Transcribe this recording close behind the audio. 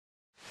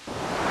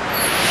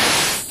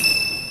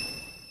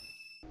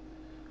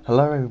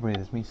Hello everybody,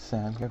 it's me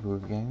Sam here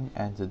again,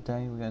 and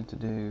today we're going to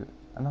do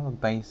another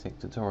basic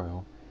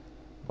tutorial.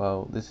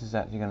 Well, this is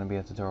actually going to be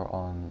a tutorial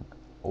on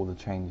all the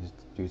changes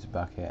due to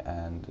Bukkit,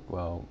 and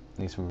well,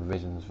 need some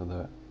revisions for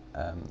the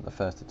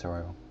first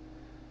tutorial,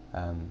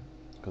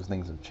 because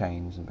things have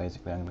changed, and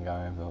basically I'm going to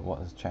go over what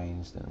has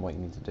changed and what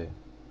you need to do.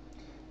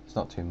 It's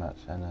not too much,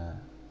 and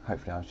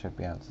hopefully I should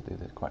be able to do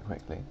this quite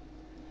quickly.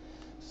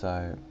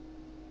 So,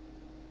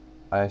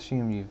 I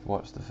assume you've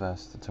watched the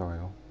first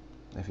tutorial.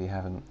 If you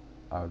haven't,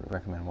 I would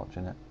recommend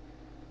watching it.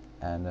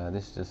 And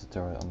this is just a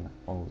tutorial on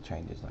all the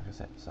changes, like I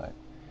said. So I'm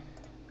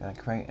going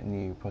to create a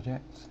new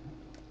project.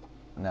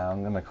 Now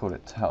I'm going to call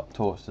it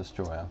Torch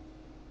Destroyer,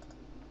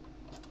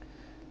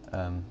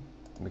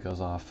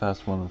 because our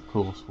first one, of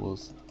course,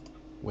 was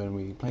when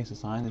we place a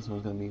sign. This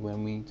one's going to be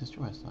when we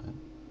destroy a sign.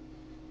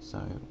 So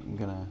I'm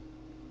going to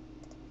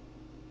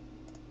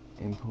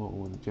import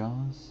all the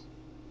jars.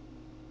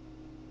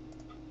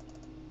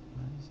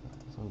 Right, so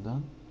that's all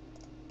done.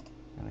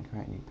 I'm going to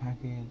create a new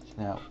package.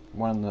 Now,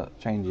 one of the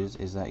changes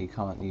is that you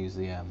can't use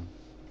the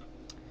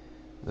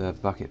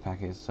Bukkit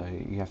package, so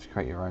you have to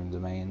create your own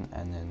domain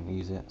and then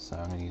use it. So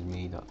I'm going to use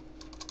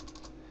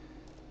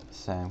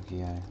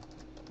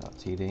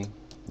me.samkio.td.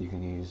 You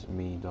can use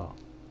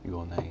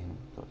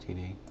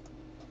me.yourname.td,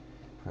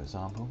 for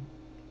example.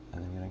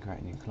 And then we're going to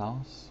create a new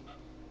class.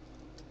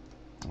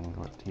 And we'll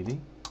write td.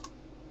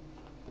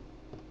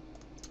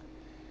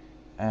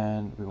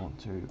 And we want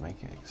to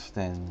make it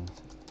extend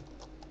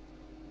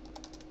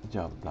the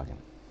Java plugin.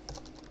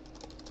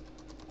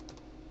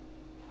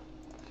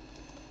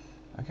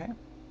 Okay.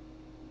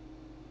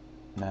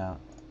 Now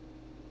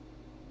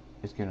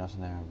it's giving us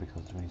an error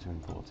because we need to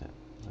import it.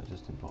 So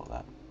just import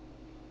that.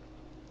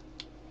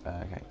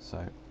 Okay,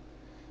 so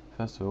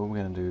first of all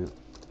we're going to do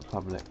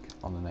public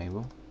on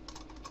enable,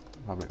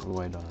 public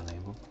void on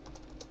enable.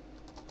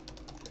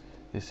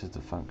 This is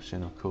the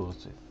function, of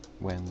course,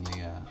 when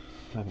the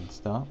plugin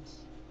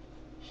starts,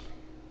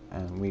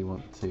 and we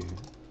want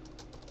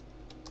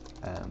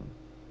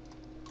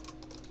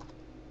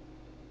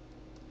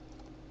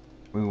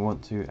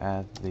to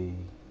add the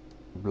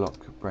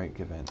block break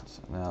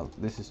events. Now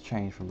this has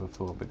changed from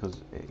before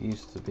because it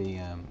used to be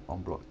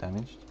on block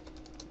damaged,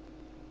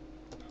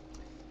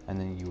 and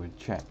then you would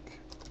check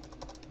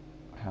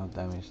how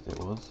damaged it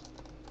was,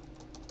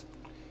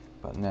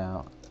 but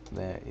now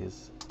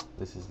this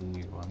is the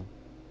new one.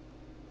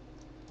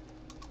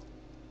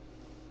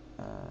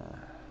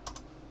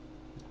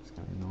 It's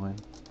going to be annoying,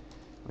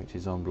 which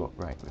is on block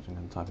break, which I'm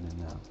going to type it in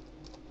now.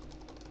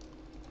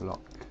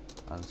 Block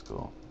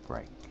underscore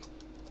break.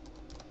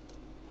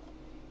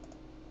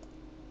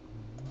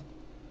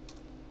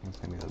 It's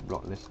going to be the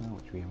block listener,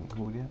 which we haven't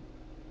called yet.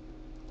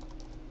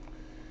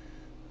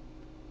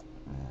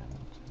 And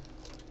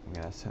I'm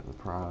going to set the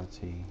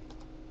priority.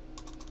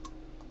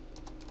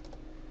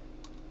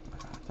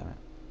 Damn it.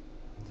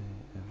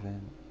 The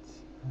event.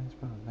 Oh, it's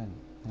got an event.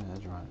 Yeah,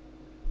 that's right.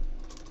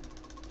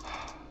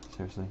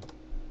 Seriously.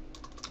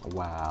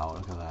 Wow,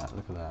 look at that,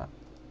 look at that.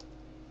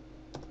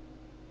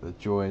 The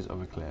joys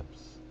of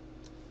Eclipse.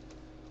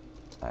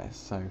 That is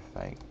so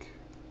fake.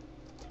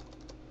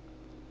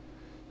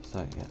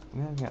 So yeah,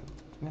 I'm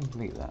gonna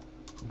delete that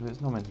because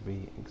it's not meant to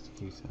be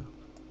executor.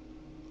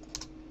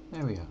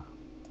 There we are.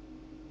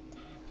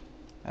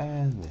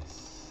 And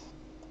this.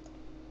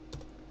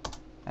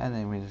 And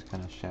then we're just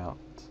gonna shout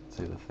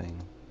to the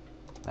thing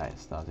that it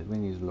started. We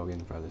use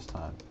login for this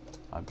time.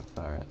 I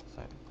prefer it,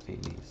 so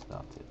td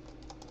started.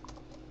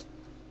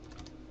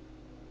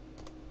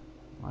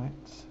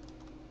 Right.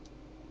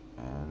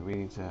 And we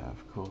need to,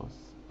 of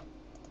course,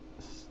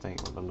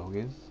 state what the log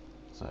is.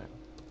 So I'm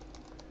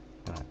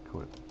gonna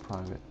call it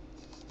private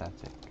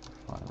static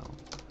final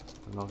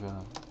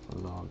logger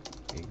log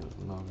equals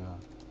logger.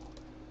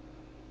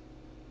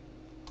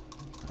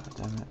 Oh,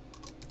 damn it.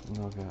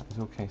 Logger. It's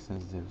all case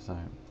sensitive, so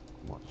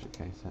watch the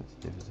case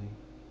sensitivity.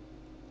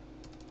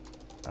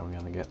 And we're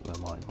gonna get the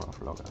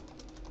Minecraft logger.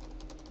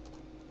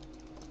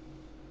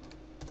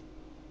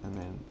 And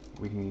then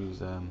we can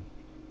use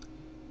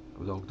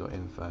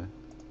log.info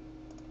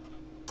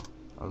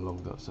or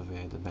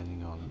log.severe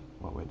depending on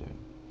what we're doing.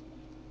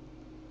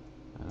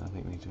 And I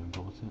think we need to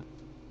import it.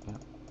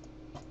 Yep.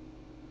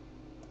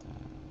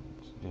 And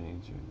you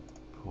need to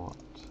import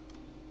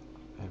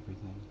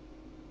everything.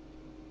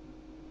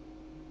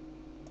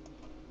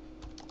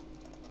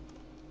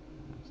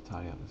 Let's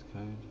tidy up this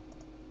code.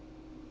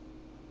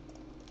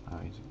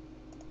 Right,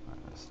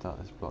 let's start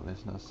this block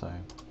listener. So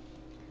I'm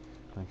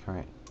going to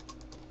create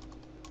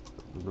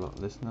the block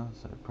listener.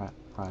 So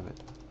private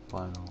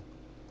final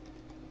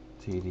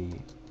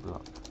td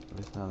block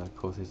listener. Of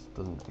course, this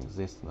doesn't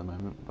exist at the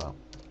moment, but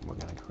we're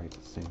going to create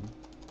it soon.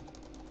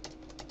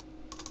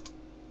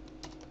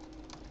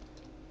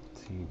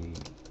 td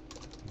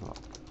block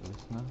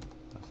listener.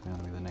 That's going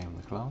to be the name of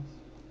the class.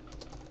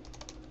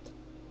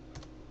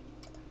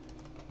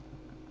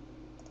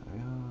 There we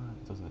are.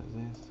 It doesn't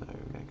exist, so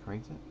we're going to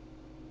create it.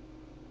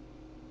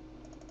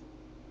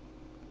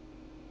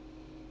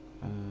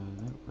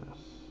 Nope, is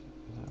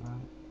that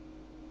right?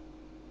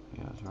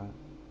 Yeah, that's right.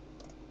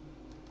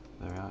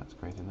 There we are, it's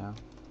created now.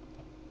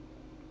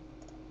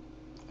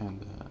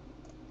 And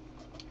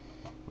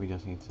we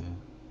just need to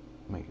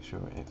make sure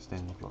it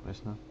extends block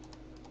listener.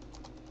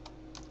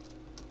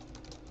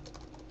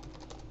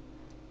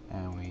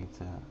 And we need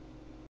to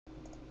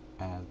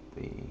add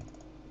the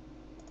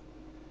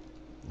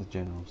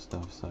general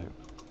stuff, so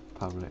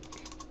public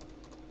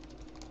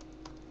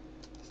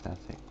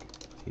static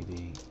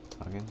td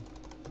plugin,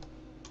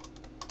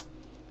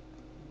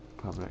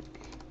 public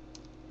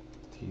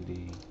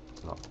td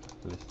block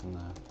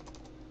listener,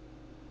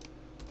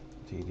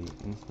 td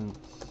instance,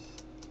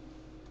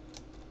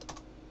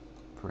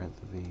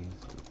 parentheses,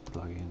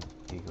 plugin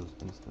equals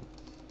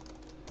instance.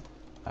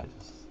 I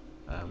just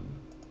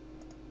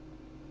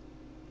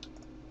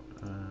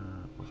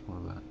what's more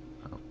of that?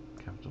 Oh,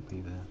 capital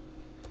P there.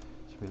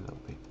 Should be a little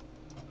bit.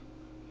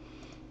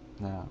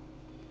 Now,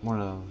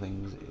 one of the other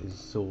things is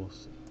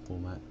source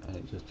format, and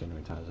it just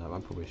generally ties up. I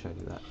probably showed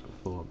you that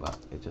before, but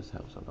it just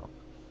helps a lot.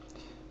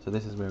 So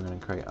this is where we're going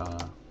to create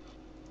our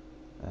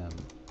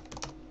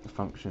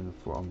function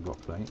for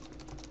onBlockBreak.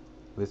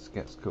 This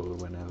gets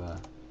called whenever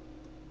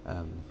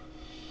a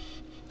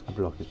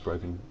block is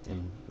broken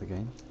in the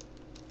game.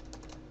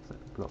 So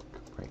block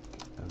break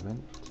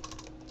event.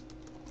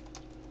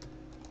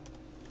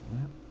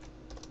 Yep.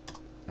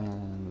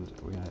 And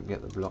we're going to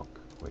get the block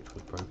which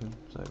was broken.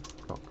 So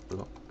block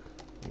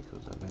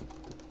equals event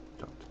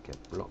dot get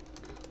block.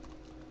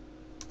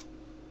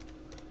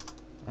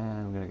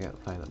 And we're going to get the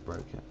player that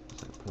broke it.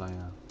 So player,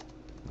 I'm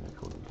going to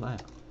call them player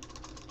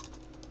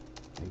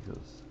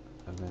equals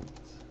event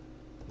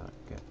that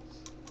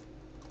gets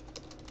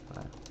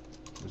player.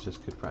 It's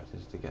just good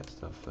practice to get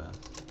stuff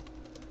first.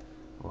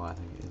 Well, I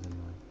think it is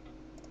anyway.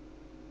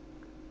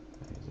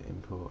 Okay, so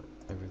import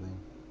everything.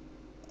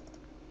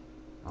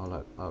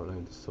 I'll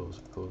upload the source,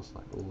 of course,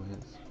 like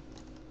always.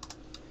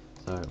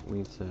 So we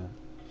need to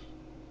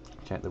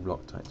check the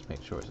block type to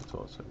make sure it's a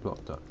source. So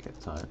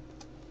block.getType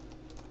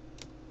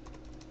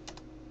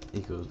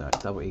equals, now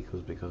it's double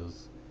equals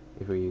because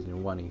if we're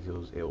using one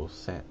equals, it will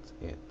set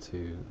it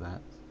to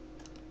that,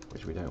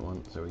 which we don't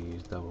want, so we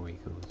use double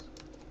equals.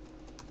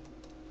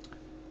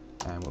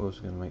 And we're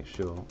also going to make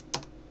sure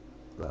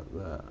that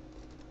well,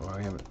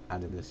 we haven't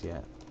added this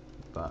yet,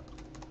 but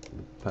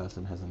the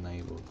person has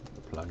enabled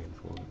the plugin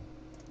for them,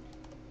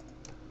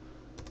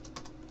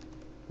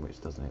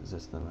 which doesn't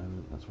exist at the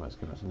moment. That's why it's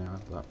giving us an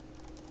error, but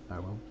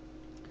oh well.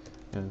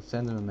 I'm going to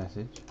send them a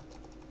message.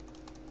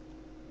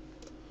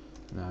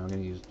 Now I'm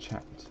going to use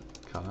checked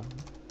color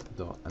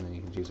dot, and then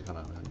you can choose a color.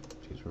 I'm going to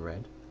choose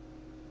red.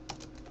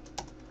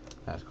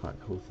 That's quite a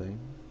cool thing,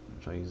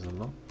 which I use a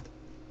lot.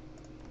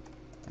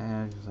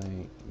 And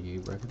say you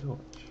broke a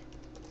torch.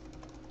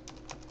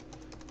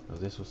 So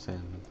this will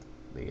send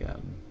the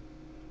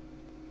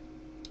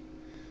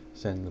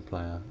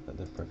player that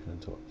they've broken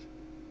a torch.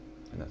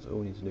 And that's all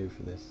we need to do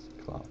for this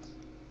class.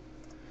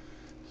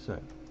 So,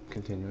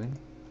 continuing.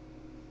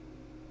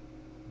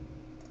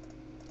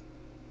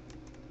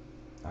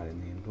 Adding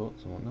the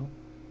imports and whatnot.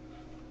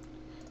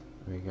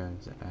 We're going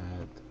to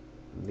add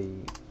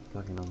the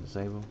plugin on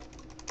disable.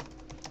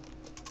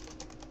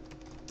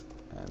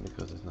 And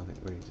because there's nothing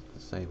really to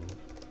disable,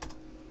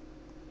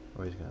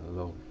 we're just going to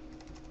log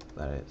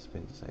that it's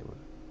been disabled.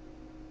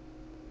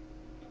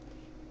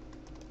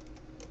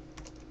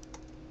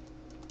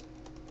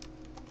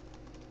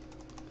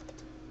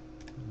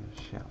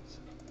 Shout.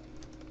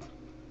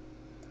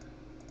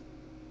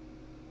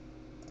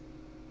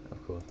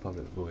 Of course,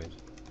 public void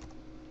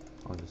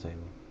on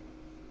disable,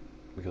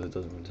 because it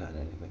doesn't return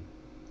anything,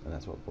 and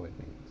that's what void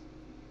means.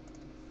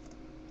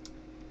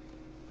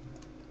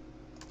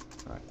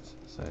 Right,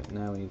 so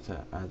now we need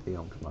to add the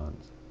on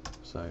commands.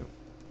 So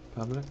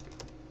public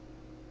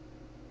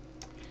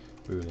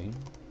boolean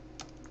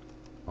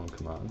on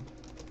command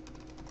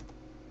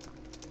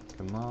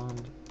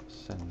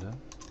sender.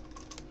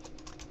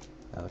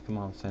 Now the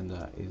command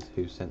sender is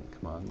who sent the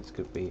command. This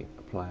could be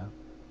a player,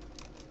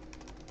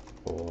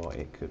 or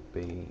it could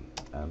be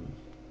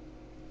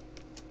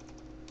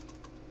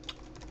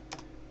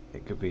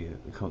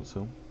the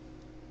console.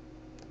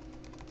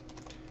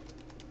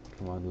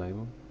 Command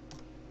label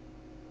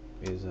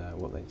is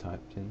what they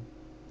typed in,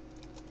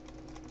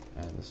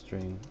 and the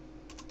string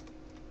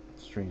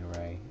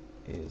array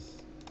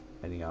is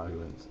any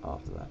arguments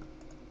after that.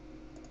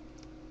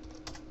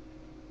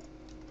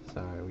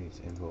 So we need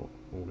to import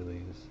all of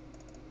these,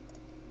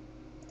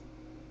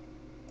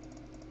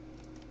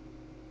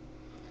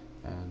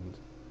 and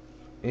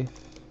if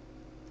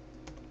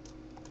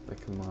the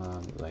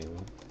command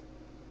label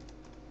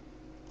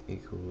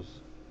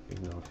equals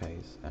ignore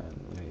case,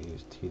 and we're going to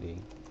use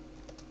td,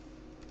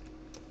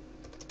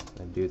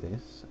 then do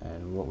this,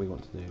 and what we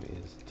want to do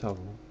is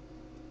toggle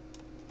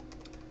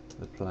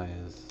the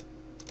player's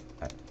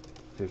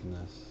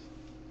activeness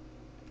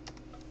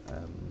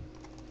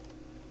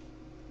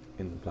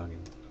in the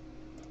plugin,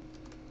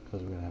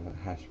 because we're going to have a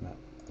hash map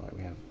like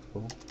we have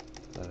before.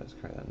 So let's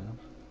create that now.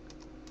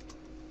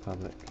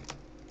 Public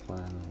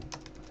final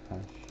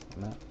hash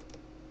map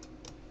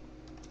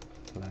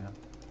player.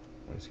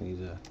 We're just going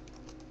to use a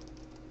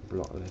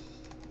block list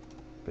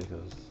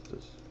because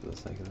just for the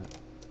sake of it.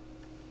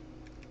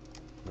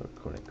 We'll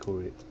call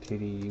it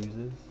TD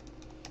users,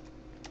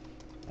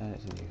 and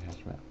it's a new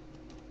hash map.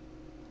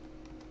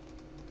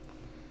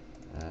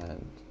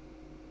 And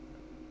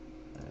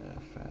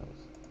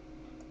fails.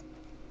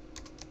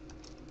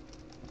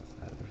 Let's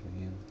add everything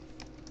in.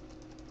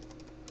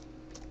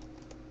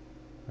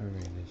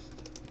 Arranged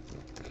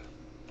block.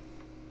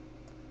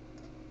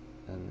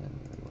 And then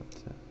we want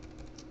to.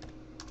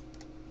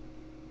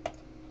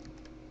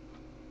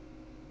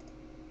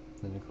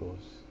 Then of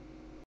course,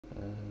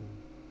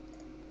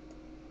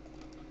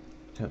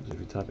 helps if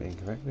we type it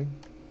incorrectly.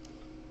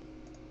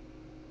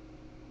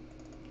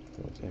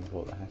 We want to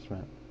import the hash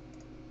map,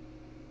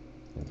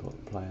 import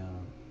the player,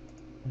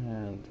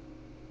 and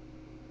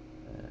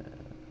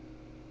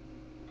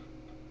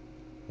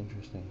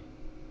interesting.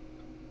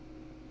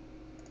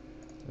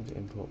 And to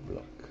import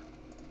block.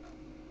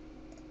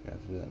 We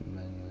have to do that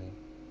manually.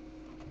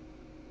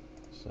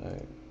 So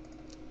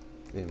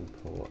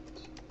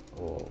import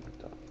org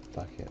dot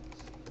bucket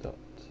dot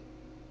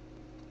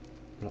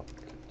block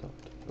dot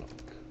block.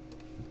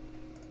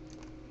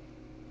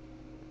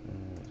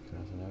 Let's go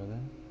to over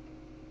there.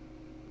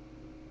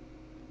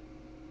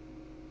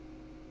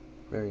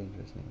 Very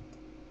interesting.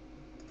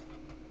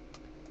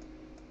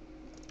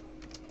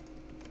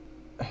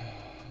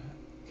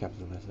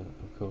 Capital letter,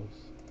 of course.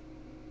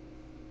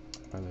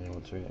 And then you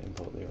want to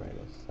import the array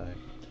list. So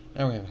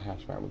now we have a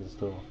hash map. We can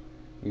store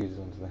users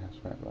onto the hash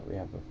map like we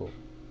had before.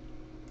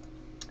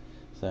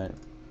 So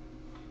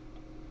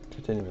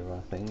continue with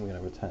our thing. We're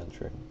going to return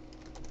true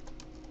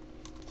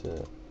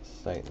to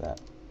state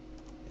that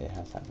it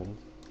has happened,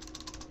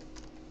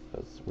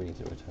 because we need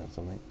to return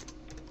something.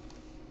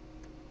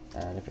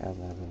 And if it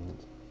hasn't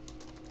happened,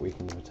 we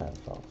can return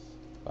false,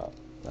 but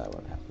that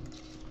won't happen.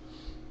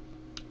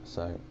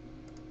 So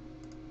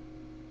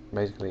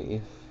basically,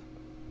 if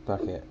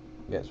Bukkit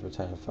gets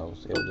returned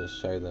false, it will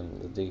just show them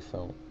the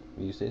default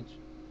usage.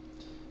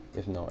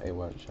 If not, it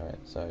won't show it.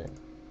 So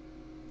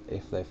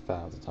if they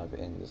fail to type it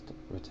in, just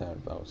return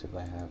false. If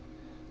they have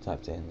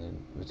typed it in,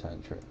 then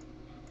return true.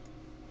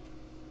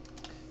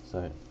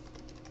 So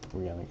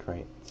we're going to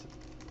create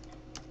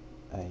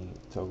a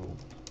toggle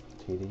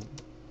TD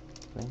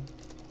thing,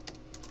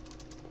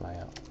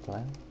 player.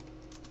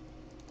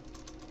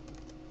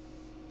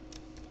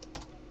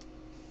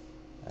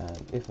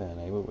 And if they're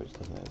enabled, which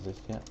doesn't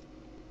exist yet,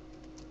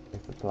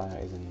 if the player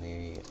is in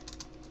the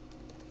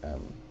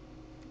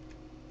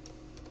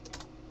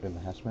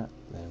hash map,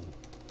 then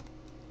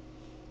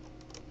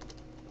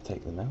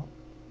take them out.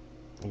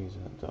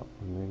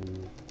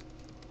 User.remove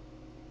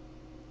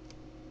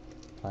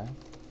player,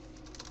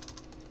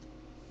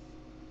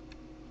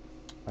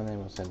 and then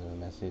we'll send them a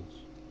message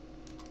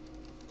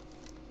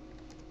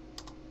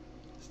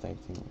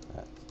stating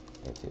that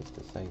it is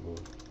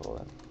disabled for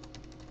them.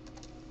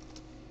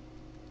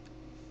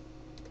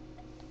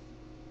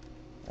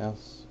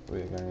 Else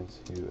we're going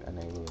to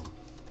enable them.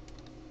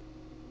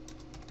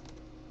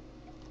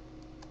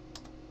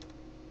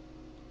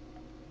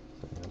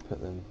 So we're going to put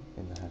them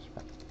in the hash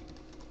map.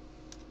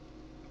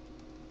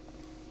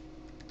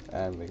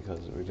 And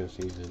because we're just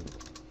using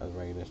an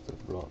array list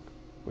of block,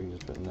 we can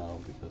just put null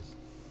because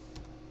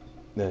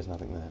there's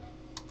nothing there.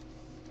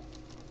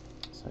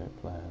 So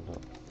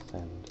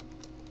player.send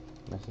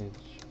message,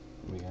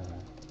 we're going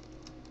to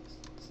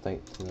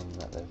state to them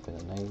that they've been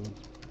enabled.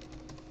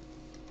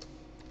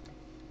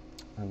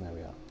 And there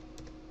we are.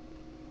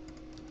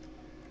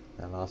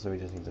 And lastly, we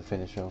just need to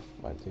finish off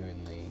by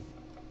doing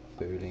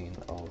the boolean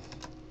of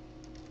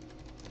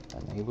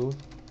enabled,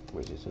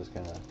 which is just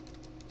going to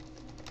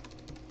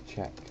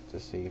check to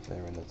see if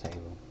they're in the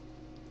table.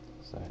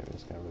 So we're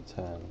just going to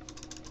return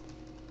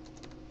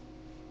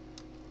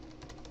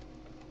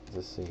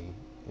to see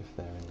if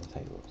they're in the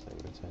table. So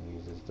return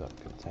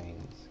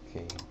users.contains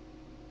key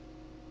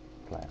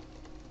player.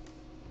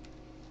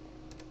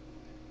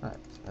 Right,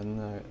 and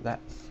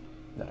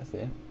that's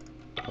it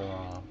for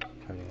our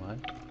coding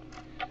line.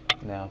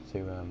 Now to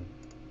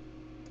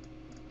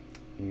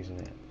using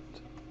it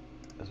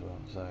as well.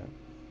 So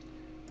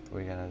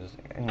we're going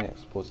to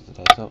export it to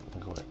desktop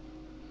and call it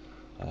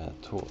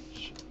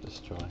torch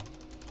destroy.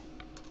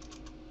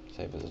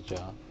 Save as a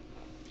jar.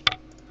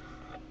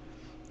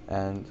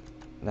 And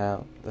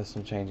now there's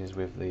some changes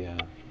with the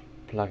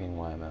plugin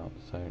YML.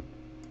 So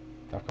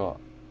I've got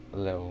a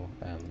little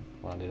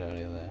what I did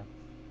earlier there.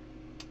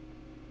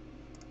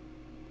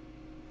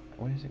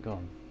 Where's it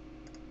gone?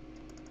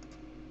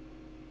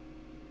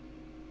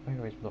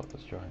 Where is block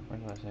destroy? Where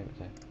did I save it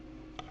to?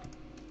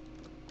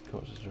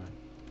 Torch destroy.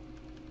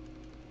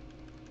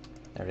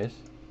 There it is.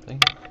 See?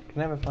 Can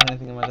never find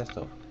anything on my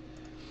desktop.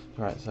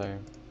 Right, so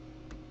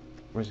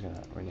we're just going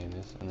to rename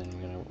this, and then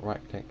we're going to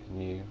right click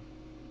new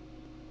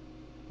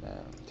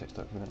text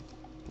document.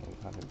 We'll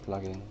have it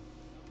plugin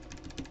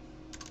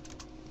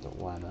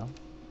 .yml.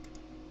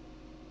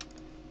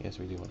 Yes,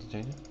 we do want to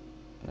change it.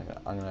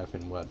 I'm going to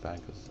open WordPad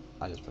because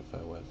I just prefer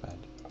WordPad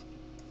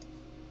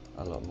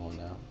a lot more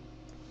now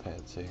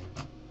compared to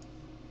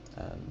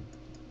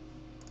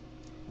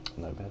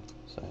Notepad.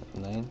 So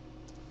name,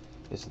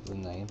 this is the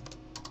name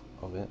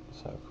of it,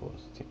 so of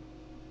course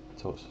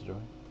torch destroy.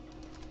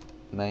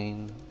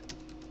 Main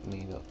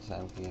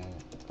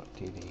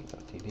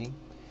me.samkio.td.td.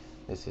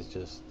 This is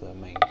just the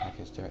main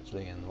package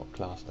directory and what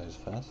class knows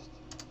first.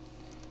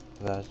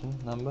 Version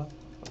number,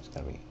 which is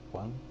going to be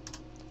 1.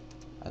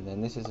 And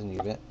then this is a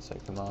new bit, so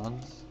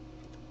commands.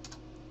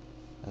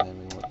 And then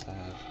we want to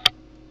have,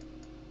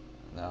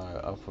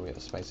 now I'll probably get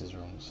the spaces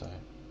wrong, so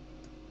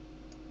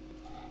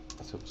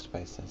it's all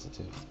space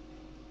sensitive.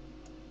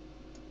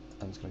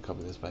 I'm just going to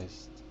copy this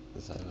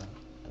over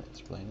and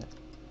explain it.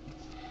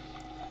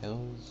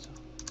 Hills.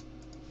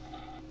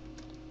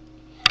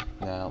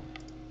 Now,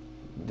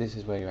 this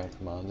is where you add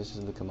command. This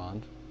is the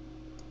command,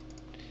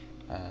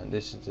 and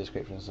this is the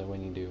description. So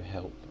when you do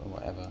help and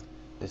whatever,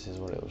 this is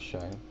what it will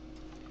show.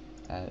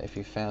 And if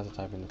you fail to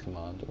type in the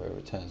command or it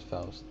returns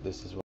false,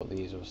 this is what the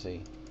user will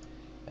see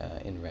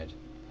in red.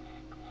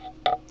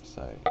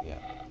 So yeah.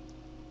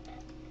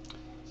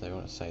 So we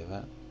want to save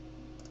that,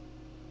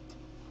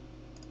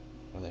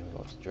 and then we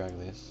want to drag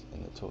this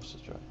in the torch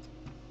destroy.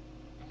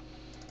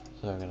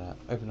 So I'm going to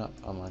open up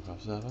our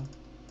Minecraft server,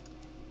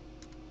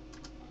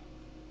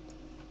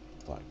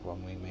 like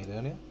one we made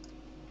earlier.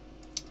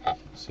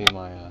 See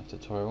my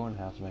tutorial on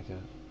how to make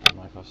a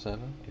Minecraft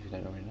server, if you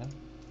don't already know.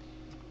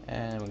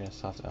 And we're going to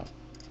start it up.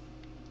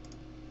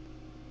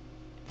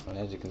 And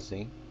as you can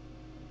see,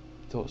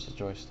 torch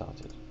destroy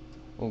started.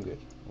 All good,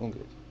 all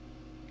good.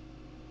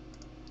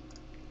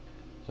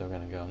 So we're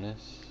going to go on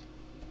this,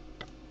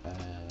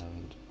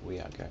 and we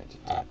are going to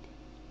type.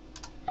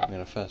 I'm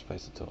going to first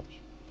place the torch,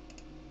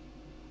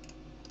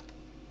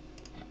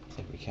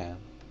 if we can.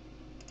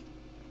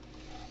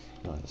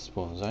 Not in the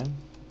spawn zone.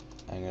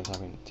 And I'm going to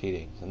type in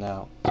TD. So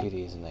now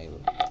TD is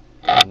enabled.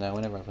 And now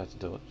whenever I place a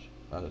torch,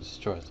 I'll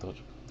destroy a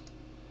torch,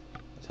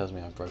 it tells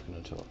me I've broken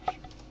a torch.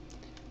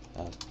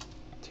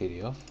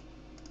 TD off,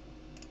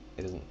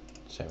 it doesn't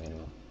show me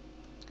anymore.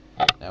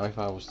 Now if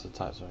I was to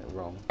type something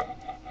wrong,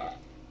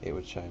 it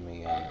would show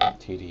me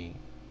TD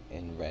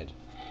in red,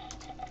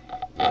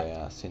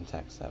 the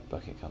syntax that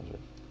Bukkit comes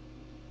with.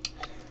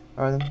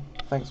 Alright then,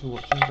 thanks for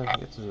watching. Don't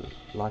forget to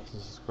like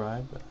and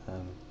subscribe.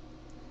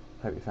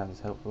 Hope you found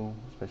this helpful,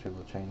 especially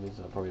with the changes.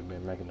 I'll probably be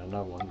making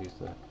another one due to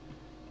the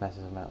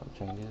massive amount of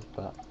changes,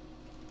 but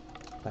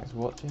thanks for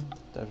watching.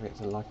 Don't forget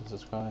to like and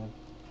subscribe.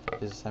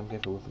 This is Sam for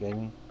Wolf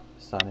Gaming,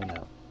 signing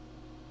out.